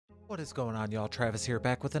What is going on, y'all? Travis here,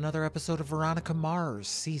 back with another episode of Veronica Mars,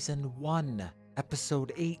 Season 1,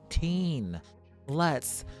 Episode 18.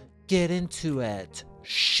 Let's get into it,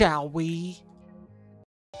 shall we?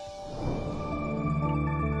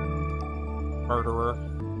 Murderer.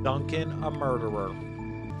 Duncan, a murderer.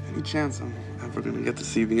 Any chance I'm ever gonna get to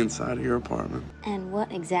see the inside of your apartment? And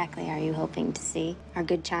what exactly are you hoping to see? Our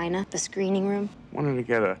good china? The screening room? Wanted to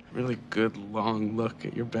get a really good long look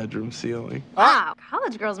at your bedroom ceiling. Wow,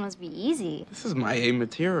 college girls must be easy. This is my A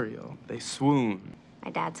material. They swoon.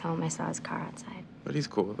 My dad's home. I saw his car outside. But he's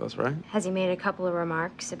cool with us, right? Has he made a couple of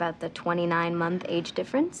remarks about the 29-month age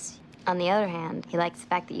difference? On the other hand, he likes the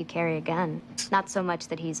fact that you carry a gun. Not so much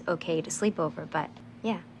that he's okay to sleep over, but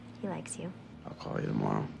yeah, he likes you. I'll call you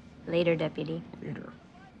tomorrow. Later, deputy. Later.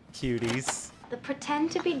 Cuties. The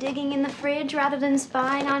pretend to be digging in the fridge rather than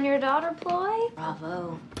spying on your daughter ploy?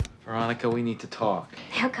 Bravo. Veronica, we need to talk.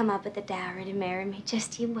 He'll come up with the dowry to marry me.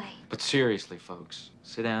 Just you wait. But seriously, folks,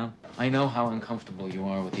 sit down. I know how uncomfortable you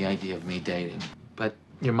are with the idea of me dating, but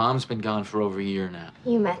your mom's been gone for over a year now.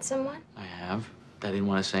 You met someone? I have. I didn't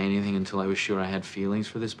want to say anything until I was sure I had feelings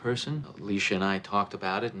for this person. Alicia and I talked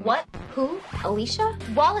about it. And What? Who? Alicia?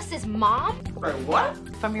 Wallace's mom? Wait, what?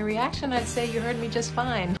 From your reaction, I'd say you heard me just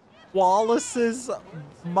fine. Wallace's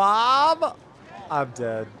mom? I'm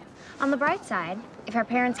dead. On the bright side, if our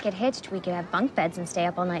parents get hitched, we could have bunk beds and stay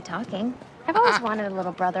up all night talking. I've always wanted a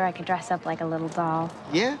little brother I could dress up like a little doll.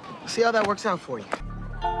 Yeah? See how that works out for you.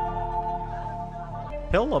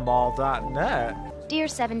 Hillamall.net. Dear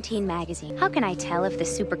 17 magazine, how can I tell if the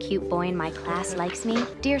super cute boy in my class likes me?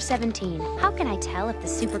 Dear 17, how can I tell if the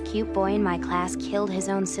super cute boy in my class killed his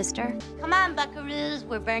own sister? Come on, buckaroos.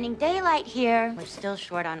 We're burning daylight here. We're still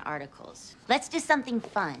short on articles. Let's do something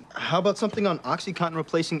fun. How about something on OxyContin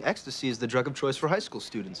replacing ecstasy as the drug of choice for high school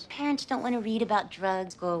students? Parents don't want to read about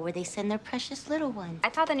drugs or where they send their precious little one. I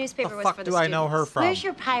thought the newspaper The was fuck for the do I know her from? Where's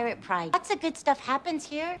your pirate pride? Lots of good stuff happens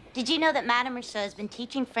here. Did you know that Madame Rousseau has been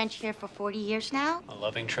teaching French here for 40 years now? A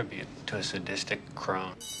loving tribute to a sadistic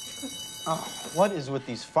crone. Oh, what is with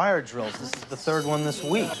these fire drills? This is the third one this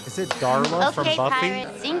week. Is it Darla from Okay, Buffy?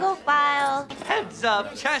 pirate, single file. Heads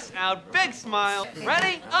up, chest out, big smile.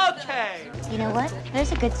 Ready? Okay. You know what?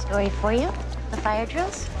 There's a good story for you. The fire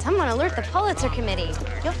drills. Someone alert the Pulitzer Committee.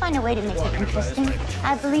 You'll find a way to make it interesting.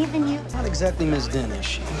 I believe in you. Not exactly Ms. Dent, is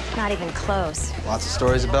she? Not even close. Lots of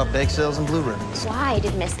stories about bake sales and blue ribbons. Why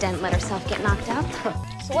did Miss Dent let herself get knocked up?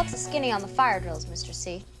 So what's the skinny on the fire drills, Mr.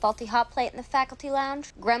 C? Faulty hot plate in the faculty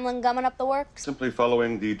lounge? Gremlin gumming up the works? Simply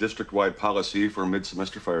following the district-wide policy for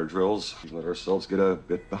mid-semester fire drills, we let ourselves get a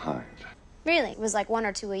bit behind. Really? It was like 1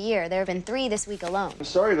 or 2 a year. There have been 3 this week alone. I'm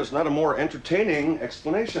sorry, there's not a more entertaining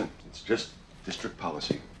explanation. It's just district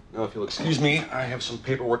policy. Now, if you'll excuse me, I have some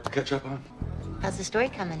paperwork to catch up on. How's the story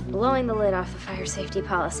coming? Blowing the lid off the fire safety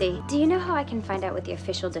policy. Do you know how I can find out what the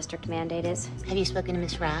official district mandate is? Have you spoken to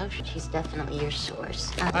Miss Roush? She's definitely your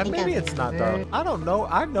source. Maybe it's not Darla. I don't know.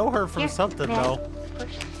 I know her from something, though.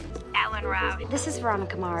 Ellen Roush. This is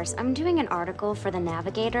Veronica Mars. I'm doing an article for The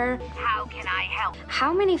Navigator. How can I help?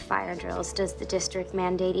 How many fire drills does the district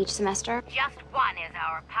mandate each semester? Just 1 is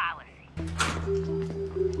our policy.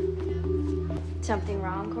 Something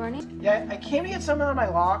wrong, Corny? Yeah, I came to get something out of my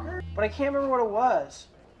locker, but I can't remember what it was.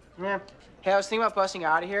 Yeah. Hey, I was thinking about busting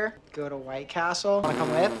out of here. Go to White Castle. Wanna come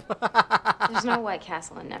with? There's no White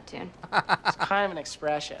Castle in Neptune. It's kind of an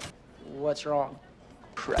expression. What's wrong?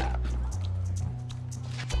 Crap.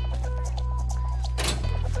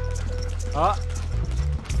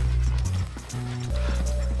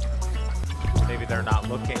 Maybe they're not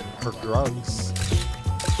looking for drugs.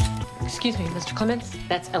 Excuse me, Mr. Clements.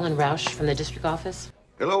 That's Ellen Roush from the district office.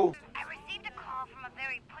 Hello? I received a call from a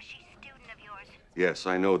very pushy student of yours. Yes,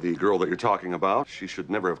 I know the girl that you're talking about. She should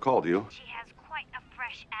never have called you. She has quite a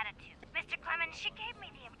fresh attitude. Mr. Clemens, she gave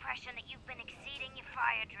me the impression that you've been exceeding your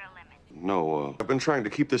fire drill limit. No, I've been trying to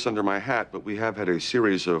keep this under my hat, but we have had a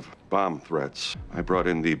series of bomb threats. I brought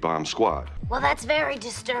in the bomb squad. Well, that's very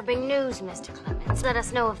disturbing news, Mr. Clemens. Let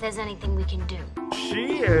us know if there's anything we can do.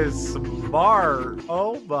 She is smart.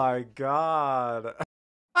 Oh my god.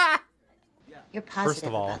 You're positive First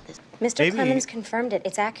of all, about this. Mr. maybe Clemens confirmed it.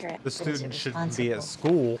 It's accurate. the student shouldn't be at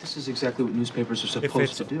school. This is exactly what newspapers are If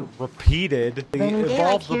supposed it's to do. repeated, they Burning involve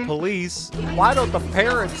daylight the here. police. Why don't the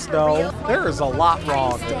parents know? There is a lot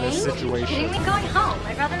wrong in this situation. Kidding me? Going home.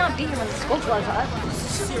 I'd rather not be here when the school blows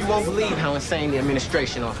up. You won't believe how insane the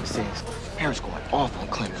administration office is. Parents going off on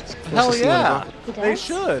Clemens. Hell yeah, He does? they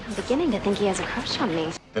should. I'm beginning to think he has a crush on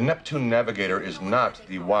me. The Neptune Navigator is not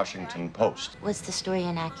the Washington Post. Was the story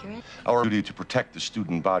inaccurate? Our duty to protect the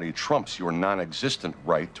student body trumps your non-existent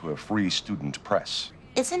right to a free student press.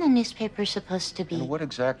 Isn't a newspaper supposed to be... And what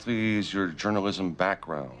exactly is your journalism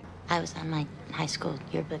background? I was on my high school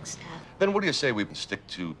yearbook staff. Then what do you say we stick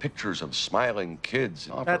to pictures of smiling kids?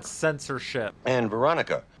 That's censorship. And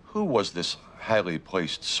Veronica, who was this highly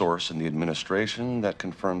placed source in the administration that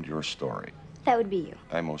confirmed your story? That would be you.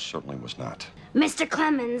 I most certainly was not. Mr.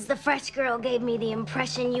 Clemens, the fresh girl gave me the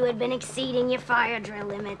impression you had been exceeding your fire drill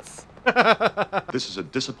limits. This is a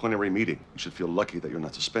disciplinary meeting. You should feel lucky that you're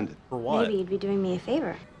not suspended. For what? Maybe you'd be doing me a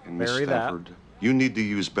favor. And Miss Bury that. Stafford, you need to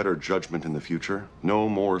use better judgment in the future. No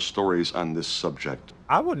more stories on this subject.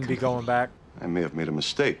 I wouldn't be going back. I may have made a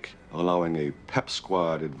mistake, allowing a pep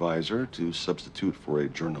squad advisor to substitute for a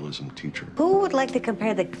journalism teacher. Who would like to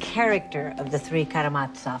compare the character of the three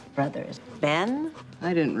Karamazov brothers? Ben?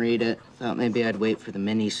 I didn't read it. Thought maybe I'd wait for the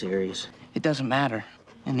mini-series. It doesn't matter.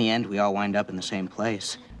 In the end, we all wind up in the same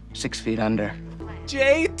place. 6 feet under.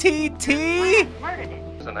 JTT?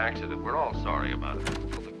 It's an accident. We're all sorry about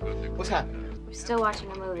it. What's happening? We're still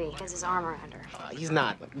watching a movie. He has his arm around her. He's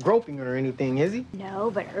not groping her or anything, is he?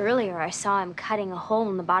 No, but earlier I saw him cutting a hole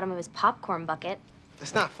in the bottom of his popcorn bucket.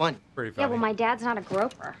 That's not funny. Pretty Yeah, well, my dad's not a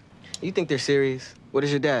groper. You think they're serious? What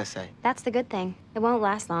does your dad say? That's the good thing. It won't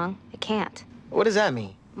last long. It can't. What does that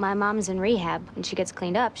mean? My mom's in rehab. When she gets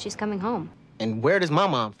cleaned up, she's coming home. And where does my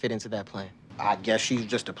mom fit into that plan? I guess she's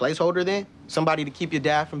just a placeholder then? Somebody to keep your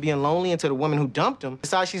dad from being lonely until the woman who dumped him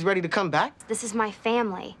decides she's ready to come back? This is my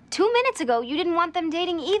family. 2 minutes ago, you didn't want them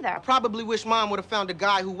dating either. I probably wish Mom would have found a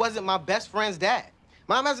guy who wasn't my best friend's dad.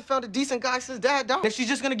 Mom hasn't found a decent guy since Dad died. If she's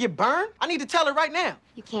just gonna get burned, I need to tell her right now.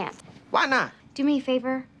 You can't. Why not? Do me a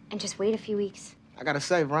favor and just wait a few weeks. I gotta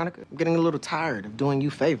say, Veronica, I'm getting a little tired of doing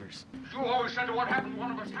you favors. You always said what happened to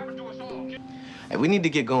one of us happened to us all. Hey, we need to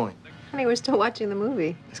get going. Honey, we're still watching the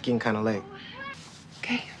movie. It's getting kind of late.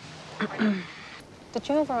 Okay. Did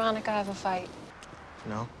you and Veronica have a fight?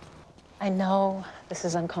 No. I know this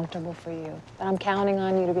is uncomfortable for you, but I'm counting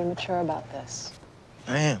on you to be mature about this.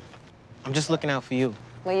 I am. I'm just looking out for you.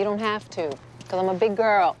 Well, you don't have to, because I'm a big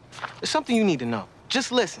girl. There's something you need to know.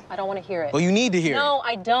 Just listen. I don't want to hear it. Well, you need to hear it. No,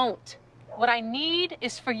 I don't. What I need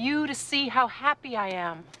is for you to see how happy I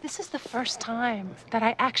am. This is the first time that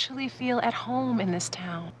I actually feel at home in this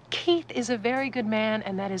town. Keith is a very good man,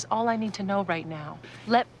 and that is all I need to know right now.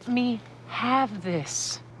 Let me have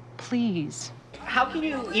this, please. How can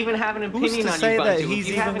you even have an opinion Who's to on say you, that Bunty, he's if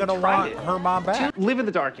you even haven't gonna tried want it? her mom back? Live in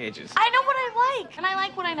the dark ages. I know what I like, and I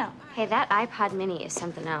like what I know. Hey, that iPod mini is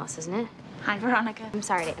something else, isn't it? Hi, Veronica. I'm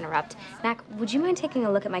sorry to interrupt. Mac, would you mind taking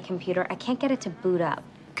a look at my computer? I can't get it to boot up.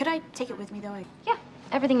 Could I take it with me, though? Yeah.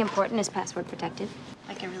 Everything important is password protected.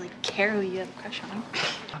 Like I really care who you have a crush on.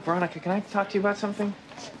 Veronica, can I talk to you about something?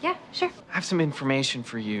 Yeah, sure. I have some information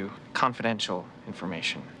for you. Confidential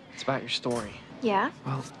information. It's about your story. Yeah?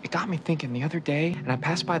 Well, it got me thinking the other day, and I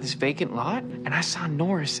passed by this vacant lot, and I saw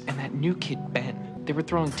Norris and that new kid, Ben. They were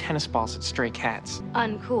throwing tennis balls at stray cats.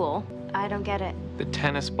 Uncool. I don't get it. The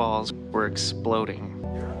tennis balls were exploding.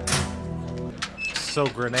 So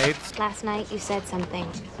grenades? Last night you said something.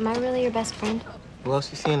 Am I really your best friend? Who else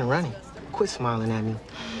you see in the running? Quit smiling at me.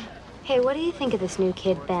 Hey, what do you think of this new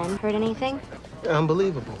kid, Ben? Heard anything?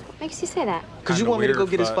 Unbelievable. Makes you say that. Because you Kinda want me to go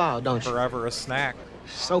weird, get his but file, don't you? Forever a snack.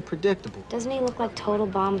 So predictable. Doesn't he look like total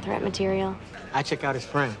bomb threat material? I check out his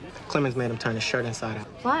friend. Clemens made him turn his shirt inside out.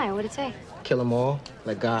 Why? What'd it say? Kill them all.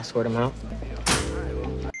 Let God sort them out.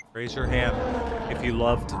 Raise your hand if you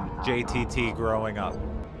loved JTT growing up.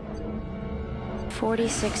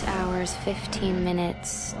 46 hours, 15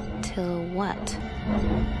 minutes till what?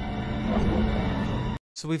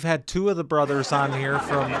 So we've had 2 of the brothers on here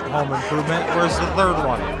from Home Improvement. Where's the third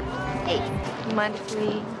one? Hey, you mind if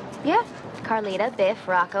we... Yeah. Carlita, Biff,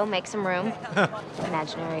 Rocco, make some room.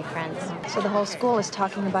 Imaginary friends. So the whole school is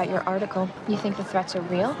talking about your article. You think the threats are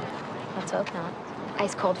real? Let's hope not.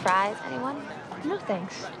 Ice cold fries, anyone? No,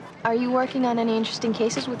 thanks. Are you working on any interesting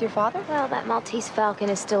cases with your father? Well, that Maltese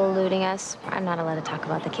Falcon is still eluding us. I'm not allowed to talk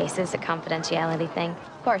about the cases, a confidentiality thing.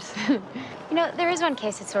 Of course. You know, there is one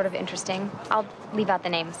case that's sort of interesting. I'll leave out the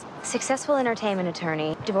names. Successful entertainment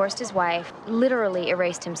attorney, divorced his wife, literally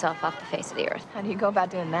erased himself off the face of the earth. How do you go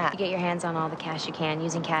about doing that? You get your hands on all the cash you can.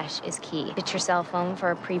 Using cash is key. Ditch your cell phone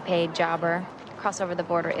for a prepaid jobber. Cross over the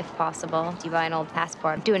border if possible. You buy an old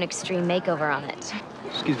passport. Do an extreme makeover on it.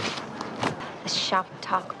 Excuse me. A shop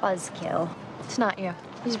talk buzzkill. It's not you.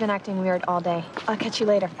 He's been acting weird all day. I'll catch you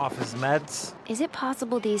later. Off his meds? Is it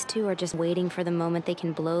possible these two are just waiting for the moment they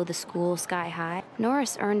can blow the school sky high?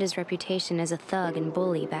 Norris earned his reputation as a thug and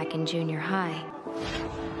bully back in junior high.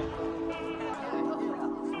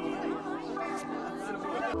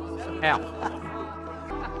 Ow.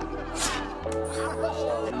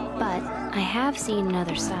 But I have seen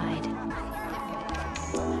another side.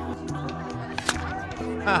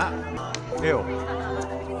 Ew.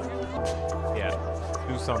 Yeah,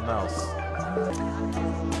 do something else.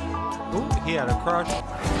 Ooh, he had a crush.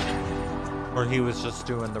 Or he was just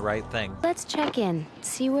doing the right thing. Let's check in,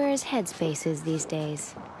 see where his headspace is these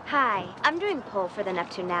days. Hi, I'm doing poll for the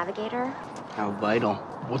Neptune Navigator. How vital.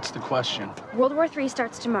 What's the question? World War III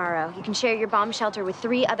starts tomorrow. You can share your bomb shelter with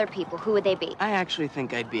 3 other people. Who would they be? I actually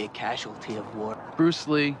think I'd be a casualty of war. Bruce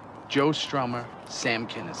Lee, Joe Strummer, Sam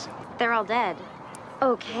Kinison. They're all dead.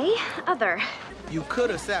 Okay, other. You could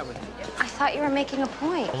have sat with me. I thought you were making a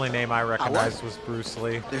point. Only name I recognized was Bruce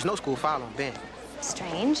Lee. There's no school file on Ben.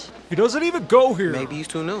 Strange. He doesn't even go here. Maybe he's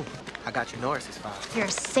too new. I got your Norris's file. You're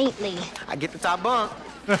saintly. I get the top bunk.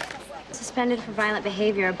 Suspended for violent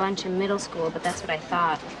behavior a bunch in middle school, but that's what I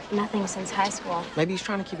thought. Nothing since high school. Maybe he's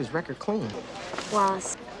trying to keep his record clean.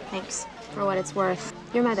 Wallace, thanks for what it's worth.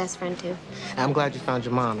 You're my best friend, too. I'm glad you found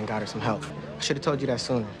your mom and got her some help. I should have told you that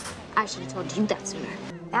sooner. I should have told you that sooner.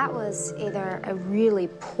 That was either a really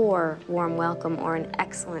poor warm welcome or an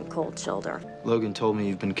excellent cold shoulder. Logan told me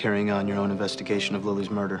you've been carrying on your own investigation of Lily's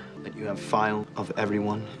murder, that you have file of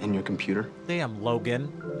everyone in your computer. Damn,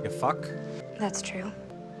 Logan, you fuck. That's true.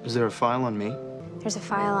 Is there a file on me? There's a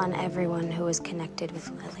file on everyone who was connected with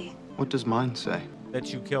Lily. What does mine say?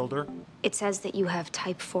 That you killed her? It says that you have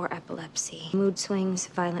type 4 epilepsy, mood swings,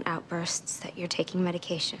 violent outbursts, that you're taking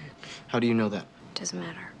medication. How do you know that? Doesn't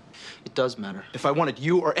matter. It does matter. If I wanted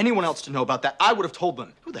you or anyone else to know about that, I would have told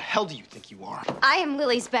them. Who the hell do you think you are? I am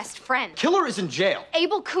Lily's best friend. Killer is in jail.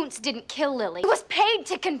 Abel Kuntz didn't kill Lily. He was paid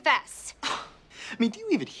to confess. I mean, do you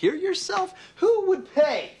even hear yourself? Who would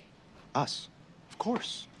pay? Us. Of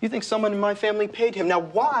course. You think someone in my family paid him. Now,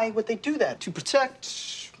 why would they do that? To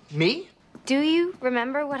protect me? Do you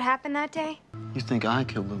remember what happened that day? You think I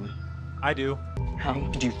killed Lily? I do. How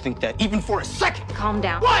did you think that, even for a second? Calm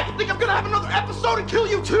down. Why? You think I'm gonna have another episode and kill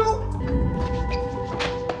you too?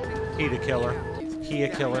 He the killer. He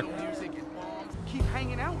a killer. Keep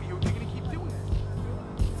hanging out with you. You're gonna keep doing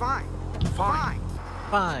it. Fine. Fine.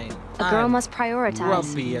 Fine. A girl must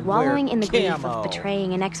prioritize wallowing in the grief of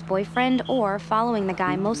betraying an ex-boyfriend or following the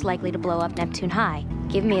guy most likely to blow up Neptune High.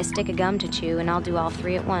 Give me a stick of gum to chew and I'll do all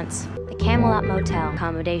 3 at once. The Camelot Motel,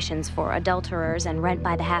 accommodations for adulterers and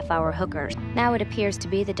rent-by-the-half-hour hookers. Now it appears to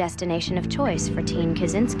be the destination of choice for teen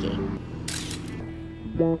Kaczynski.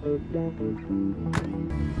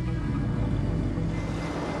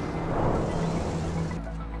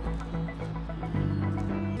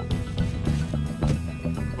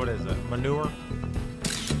 What is it? Manure?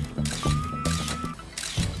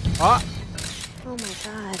 Ah! Oh my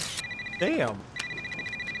god. Damn.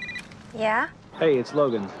 Yeah? Hey, it's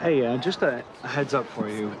Logan. Hey, just a heads up for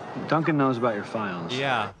you. Duncan knows about your files.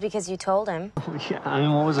 Yeah. Because you told him. Yeah, I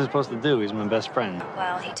mean, what was I supposed to do? He's my best friend.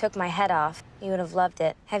 Well, he took my head off. You would have loved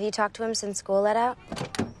it. Have you talked to him since school let out?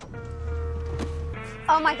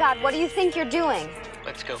 Oh my god, what do you think you're doing?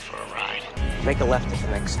 Let's go for a ride. Make a left at the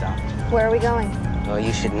next stop. Where are we going? Well,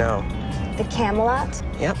 you should know. The Camelot?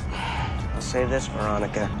 Yep. I'll say this,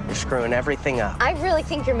 Veronica. You're screwing everything up. I really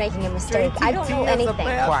think you're making a mistake. I don't know anything.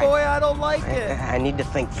 Bad boy, I don't like it. I need to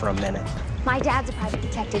think for a minute. My dad's a private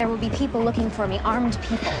detective. There will be people looking for me, armed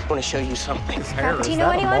people. I want to show you something. Do you know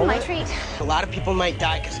anyone? My treat. A lot of people might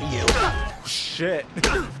die because of you. Shit.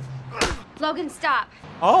 Logan, stop.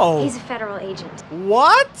 Oh. He's a federal agent.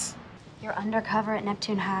 What? You're undercover at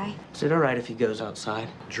Neptune High. Is it all right if he goes outside?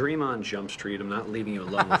 Dream on Jump Street. I'm not leaving you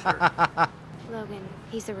alone with her. Logan,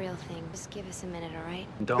 he's the real thing. Just give us a minute, all right?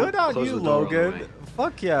 Don't Good on close you, the door all the Logan. way.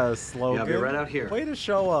 Fuck yes, Logan. Yeah, I'll be right out here. Way to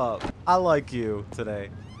show up. I like you today.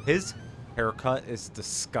 His haircut is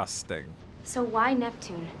disgusting. So why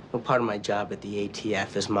Neptune? Well, part of my job at the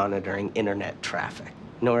ATF is monitoring internet traffic.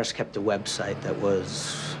 Norris kept a website that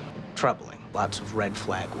was troubling. Lots of red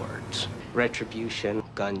flag words. Retribution,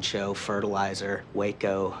 gun show, fertilizer,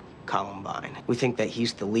 Waco, Columbine. We think that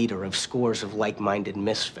he's the leader of scores of like-minded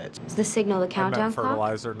misfits. Is the signal the I countdown meant clock?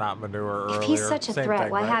 fertilizer, not manure earlier. If he's such a Same threat,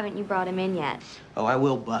 thing, why right? haven't you brought him in yet? Oh, I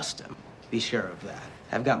will bust him. Be sure of that.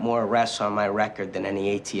 I've got more arrests on my record than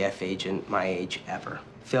any ATF agent my age ever.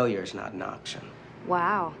 Failure is not an option.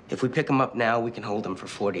 Wow. If we pick him up now, we can hold him for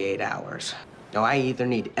 48 hours. Now, I either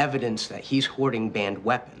need evidence that he's hoarding banned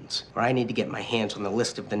weapons, or I need to get my hands on the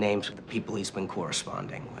list of the names of the people he's been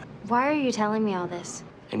corresponding with. Why are you telling me all this?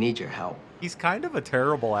 I need your help. He's kind of a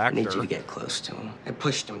terrible actor. I need you to get close to him. I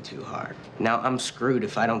pushed him too hard. Now I'm screwed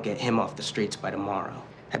if I don't get him off the streets by tomorrow.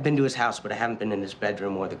 I've been to his house, but I haven't been in his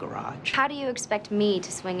bedroom or the garage. How do you expect me to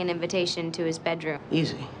swing an invitation to his bedroom?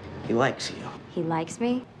 Easy. He likes you. He likes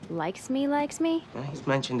me? Likes me, likes me? Well, he's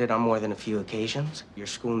mentioned it on more than a few occasions. Your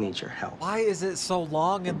school needs your help. Why is it so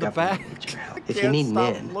long in the back? If you need an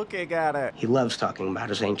in, looking at it. he loves talking about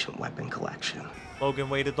his ancient weapon collection. Logan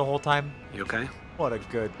waited the whole time. You okay? What a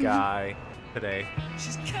good guy today.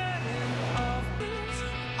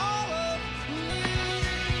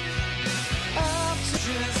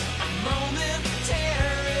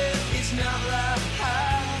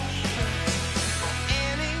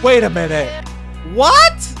 Wait a minute.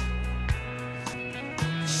 What?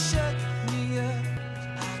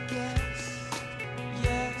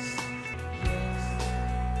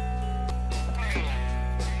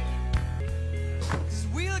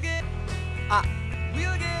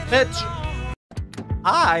 Mitch,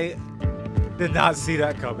 I did not see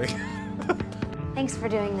that coming. Thanks for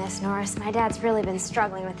doing this, Norris. My dad's really been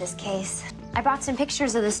struggling with this case. I brought some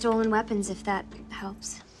pictures of the stolen weapons, if that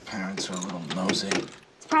helps. Parents are a little nosy.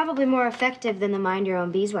 It's probably more effective than the mind your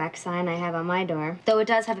own beeswax sign I have on my door, though it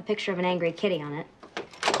does have a picture of an angry kitty on it.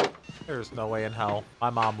 There's no way in hell my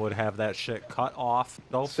mom would have that shit cut off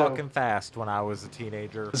so fucking fast when I was a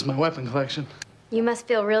teenager. This is my weapon collection. You must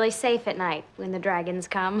feel really safe at night when the dragons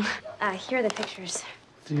come. Here are the pictures.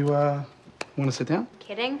 Do you, want to sit down?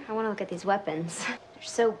 Kidding? I want to look at these weapons. They're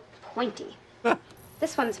so pointy.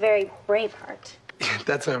 This one's very Braveheart.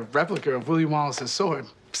 That's a replica of William Wallace's sword.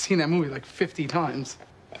 I've seen that movie like 50 times.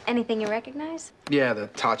 Anything you recognize? Yeah, the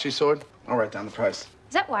Tachi sword. I'll write down the price.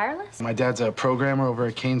 Is that wireless? My dad's a programmer over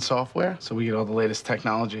at Kane Software, so we get all the latest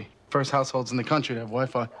technology. First households in the country to have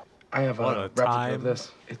Wi-Fi. I have a replica of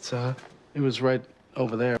this. It's, it was right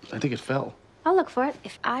over there. I think it fell. I'll look for it.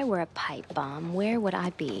 If I were a pipe bomb, where would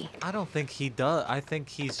I be? I don't think he does. I think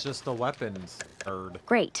he's just a weapons nerd.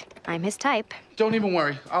 Great. I'm his type. Don't even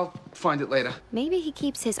worry. I'll find it later. Maybe he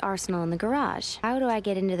keeps his arsenal in the garage. How do I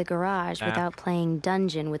get into the garage without playing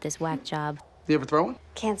dungeon with this whack job? You ever throw one?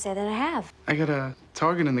 Can't say that I have. I got a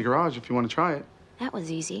target in the garage if you want to try it. That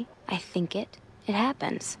was easy. I think it. It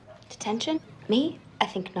happens. Detention? Me? I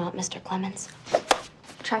think not, Mr. Clemens.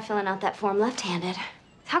 Try filling out that form left-handed.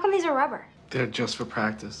 How come these are rubber? They're just for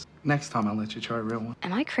practice. Next time I'll let you try a real one.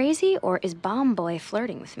 Am I crazy, or is Bomb Boy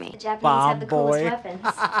flirting with me? The Japanese Bomb have the Boy. coolest weapons.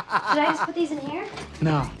 Should I just put these in here?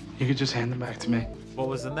 No, you could just hand them back to me. What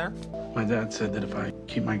was in there? My dad said that if I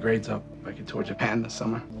keep my grades up, I could tour Japan this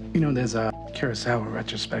summer. You know, there's a Kurosawa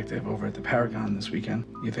retrospective over at the Paragon this weekend.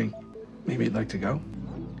 You think maybe you'd like to go?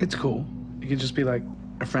 It's cool. It could just be like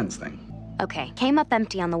a friend's thing. Okay, came up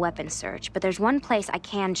empty on the weapons search, but there's one place I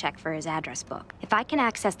can check for his address book. If I can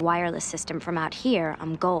access the wireless system from out here,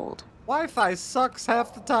 I'm gold. Wi-Fi sucks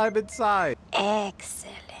half the time inside.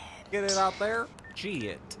 Excellent. Get it out there? Gee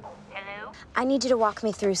it. Hello? I need you to walk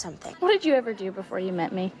me through something. What did you ever do before you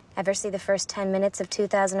met me? Ever see the first 10 minutes of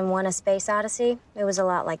 2001: A Space Odyssey? It was a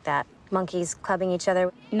lot like that. Monkeys clubbing each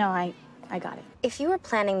other. No, I got it. If you were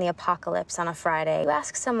planning the apocalypse on a Friday, you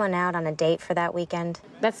ask someone out on a date for that weekend?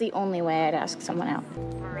 That's the only way I'd ask someone out.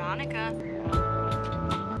 Veronica.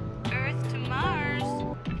 Earth to Mars.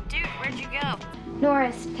 Dude, where'd you go?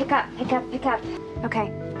 Norris, pick up, pick up, pick up. Okay,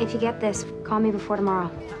 if you get this, call me before tomorrow.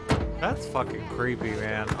 That's fucking creepy,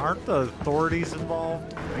 man. Aren't the authorities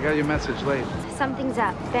involved? I got your message late. Something's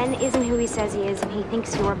up. Ben isn't who he says he is, and he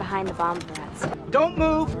thinks you're behind the bomb threats. Don't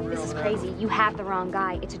move! This is crazy. You have the wrong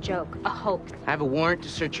guy. It's a joke, a hoax. I have a warrant to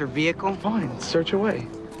search your vehicle. Fine, search away.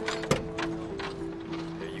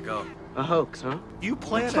 There you go. A hoax, huh? You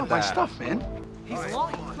planted It's not that. my stuff, man. He's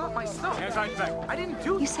lying. It's not my stuff. I didn't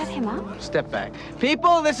do You set him up? Step back.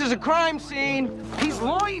 People, this is a crime scene. He's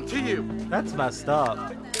lying to you. That's messed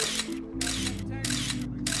up.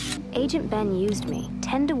 Agent Ben used me.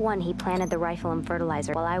 10 to 1 he planted the rifle and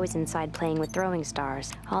fertilizer while I was inside playing with throwing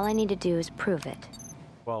stars. All I need to do is prove it.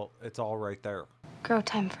 Well, it's all right there. Grow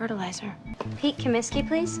time fertilizer. Pete Comiskey,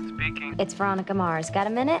 please? Speaking. It's Veronica Mars. Got a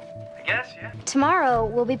minute? I guess, yeah. Tomorrow,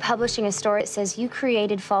 we'll be publishing a story that says you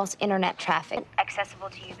created false internet traffic. Accessible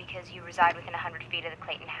to you because you reside within 100 feet of the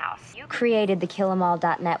Clayton house. You created the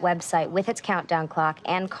killemall.net website with its countdown clock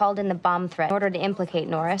and called in the bomb threat in order to implicate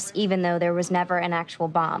Norris, even though there was never an actual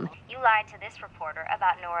bomb. You lied to this reporter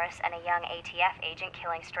about Norris and a young ATF agent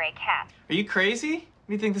killing stray cats. Are you crazy?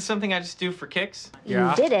 You think this is something I just do for kicks?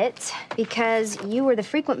 You did it because you were the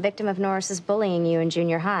frequent victim of Norris's bullying you in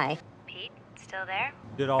junior high. Pete, still there?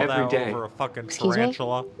 Did all Every that day. over a fucking Excuse me?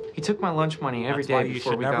 tarantula. He took my lunch money every That's day why you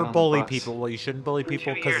before should we got never on bully the bus. people. Well, you shouldn't bully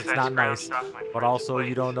people 2 because years it's I not nice. scrounged off my But friend's also, you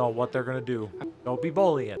wages. don't know what they're gonna do. Don't be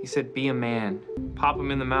bullying. He said, be a man. Pop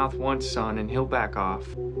him in the mouth once, son, and he'll back off.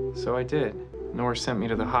 So I did. Norris sent me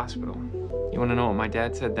to the hospital. You want to know what my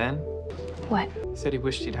dad said then? What? He said he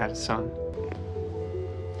wished he'd had a son.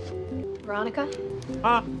 Veronica?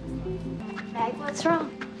 Huh? Meg, what's wrong?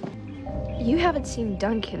 You haven't seen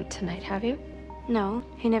Duncan tonight, have you? No,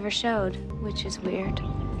 he never showed, which is weird.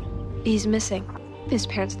 He's missing. His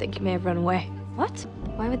parents think he may have run away. What?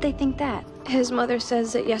 Why would they think that? His mother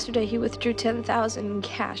says that yesterday he withdrew $10,000 in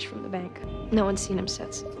cash from the bank. No one's seen him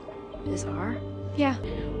since. Bizarre. Yeah.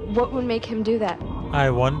 What would make him do that? I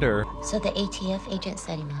wonder. So the ATF agent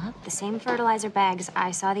set him up? The same fertilizer bags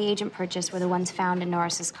I saw the agent purchase were the ones found in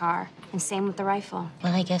Norris's car. And same with the rifle.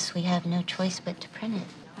 Well, I guess we have no choice but to print it.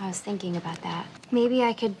 I was thinking about that. Maybe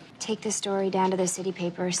I could take the story down to the city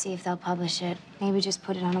paper, see if they'll publish it. Maybe just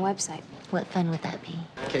put it on a website. What fun would that be?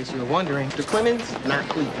 In case you were wondering, the Clemens, not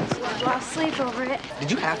Cleveland. Lost sleep over it. Did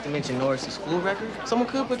you have to mention Norris's school record? Someone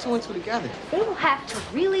could put two and two together. They will have to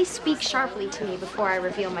really speak sharply to me before I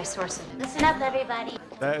reveal my sources. Listen up, everybody.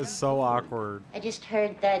 That is so awkward. I just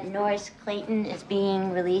heard that Norris Clayton is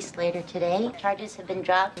being released later today. Charges have been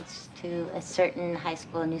dropped to a certain high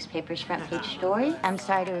school newspaper's front page story. I'm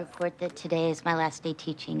sorry to report that today is my last day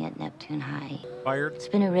teaching at Neptune High. Fired? It's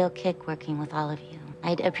been a real kick working with all of you.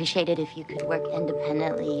 I'd appreciate it if you could work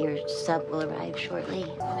independently. Your sub will arrive shortly.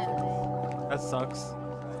 That sucks.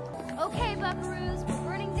 Okay, buckaroos, we're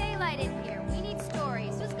burning daylight in here. We need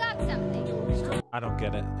stories. Who's got something? I don't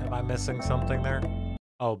get it. Am I missing something there?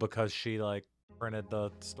 Oh, because she like printed the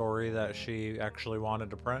story that she actually wanted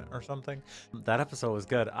to print or something? That episode was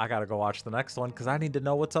good. I gotta go watch the next one because I need to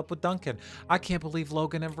know what's up with Duncan. I can't believe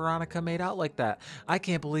Logan and Veronica made out like that. I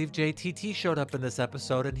can't believe JTT showed up in this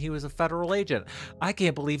episode and he was a federal agent. I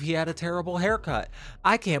can't believe he had a terrible haircut.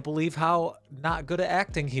 I can't believe how not good at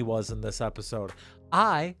acting he was in this episode.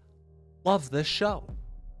 I love this show.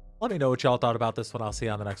 Let me know what y'all thought about this one. I'll see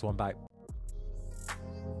you on the next one. Bye.